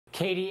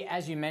Katie,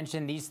 as you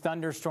mentioned, these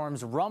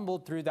thunderstorms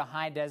rumbled through the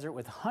high desert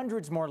with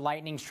hundreds more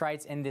lightning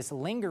strikes in this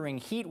lingering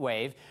heat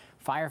wave.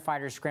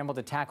 Firefighters scrambled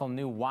to tackle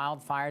new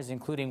wildfires,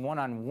 including one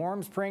on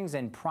Warm Springs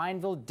and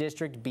Prineville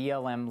District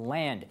BLM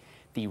land.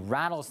 The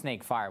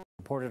Rattlesnake Fire was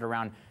reported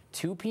around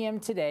 2 p.m.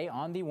 today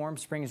on the Warm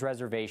Springs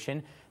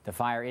Reservation. The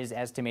fire is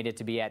estimated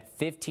to be at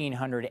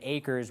 1,500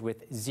 acres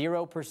with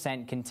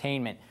 0%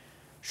 containment.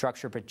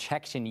 Structure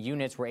protection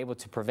units were able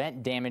to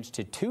prevent damage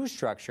to 2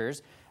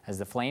 structures as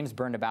the flames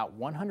burned about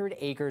 100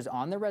 acres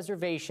on the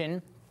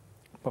reservation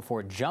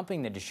before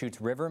jumping the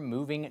Deschutes River,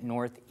 moving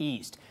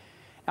northeast.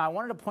 Now, I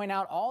wanted to point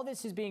out all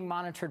this is being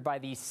monitored by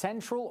the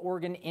Central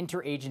Oregon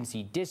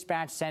Interagency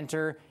Dispatch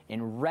Center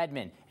in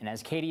Redmond. And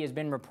as Katie has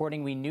been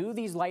reporting, we knew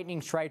these lightning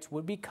strikes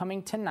would be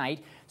coming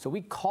tonight. So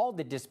we called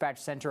the dispatch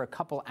center a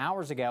couple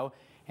hours ago,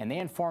 and they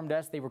informed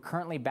us they were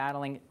currently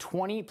battling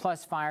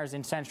 20+ fires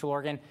in Central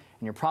Oregon.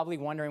 And you're probably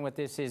wondering what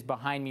this is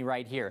behind me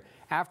right here.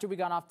 After we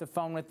got off the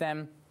phone with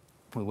them,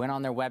 we went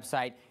on their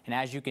website, and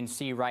as you can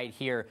see right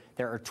here,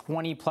 there are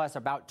 20+,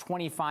 about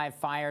 25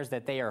 fires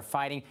that they are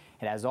fighting.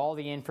 It has all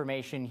the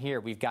information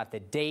here. We've got the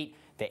date,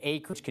 the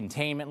acreage,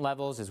 containment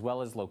levels, as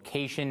well as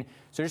location.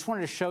 So I just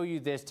wanted to show you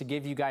this to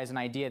give you guys an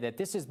idea that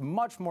this is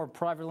much more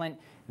prevalent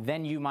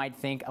than you might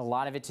think. A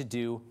lot of it to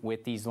do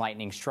with these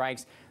lightning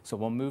strikes. So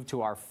we'll move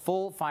to our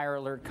full fire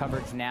alert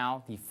coverage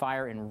now. The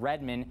fire in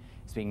Redmond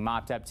is being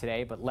mopped up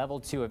today, but level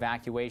 2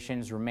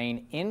 evacuations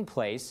remain in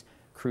place.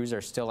 Crews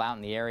are still out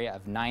in the area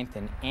of 9th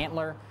and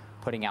Antler,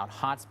 putting out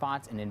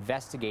hotspots and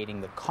investigating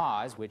the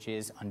cause, which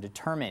is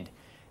undetermined.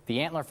 The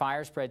Antler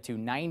fire spread to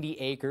 90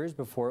 acres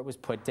before it was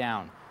put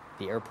down.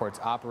 The airport's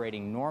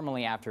operating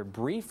normally after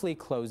briefly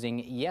closing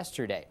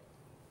yesterday.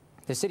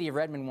 The city of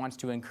Redmond wants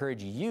to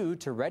encourage you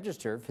to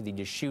register for the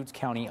Deschutes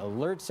County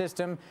Alert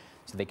System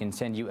so they can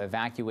send you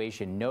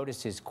evacuation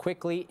notices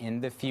quickly in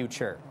the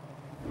future.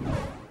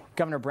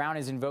 Governor Brown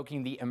is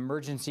invoking the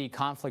Emergency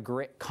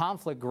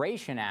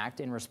Conflagration Act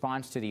in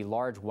response to the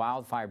large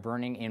wildfire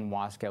burning in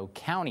Wasco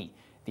County.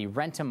 The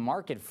Rentham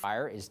Market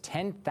fire is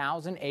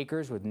 10,000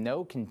 acres with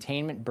no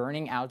containment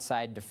burning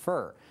outside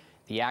defer.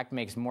 The act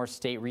makes more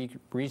state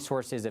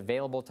resources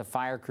available to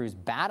fire crews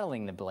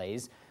battling the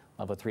blaze.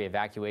 Level 3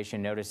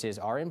 evacuation notices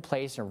are in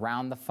place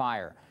around the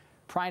fire.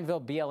 Prineville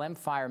BLM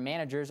fire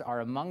managers are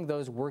among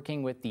those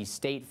working with the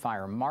state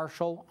fire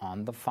marshal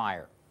on the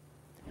fire.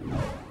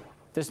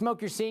 The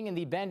smoke you're seeing in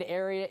the Bend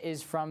area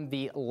is from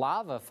the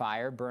lava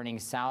fire burning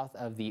south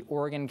of the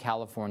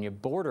Oregon-California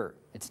border.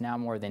 It's now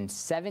more than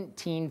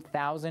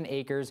 17,000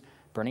 acres,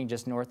 burning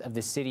just north of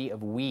the city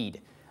of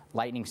Weed.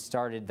 Lightning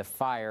started the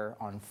fire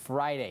on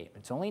Friday.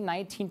 It's only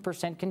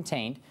 19%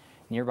 contained.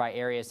 Nearby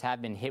areas have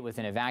been hit with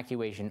an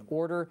evacuation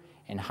order,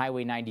 and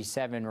Highway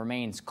 97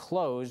 remains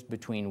closed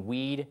between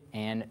Weed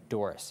and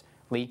Doris.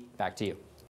 Lee, back to you.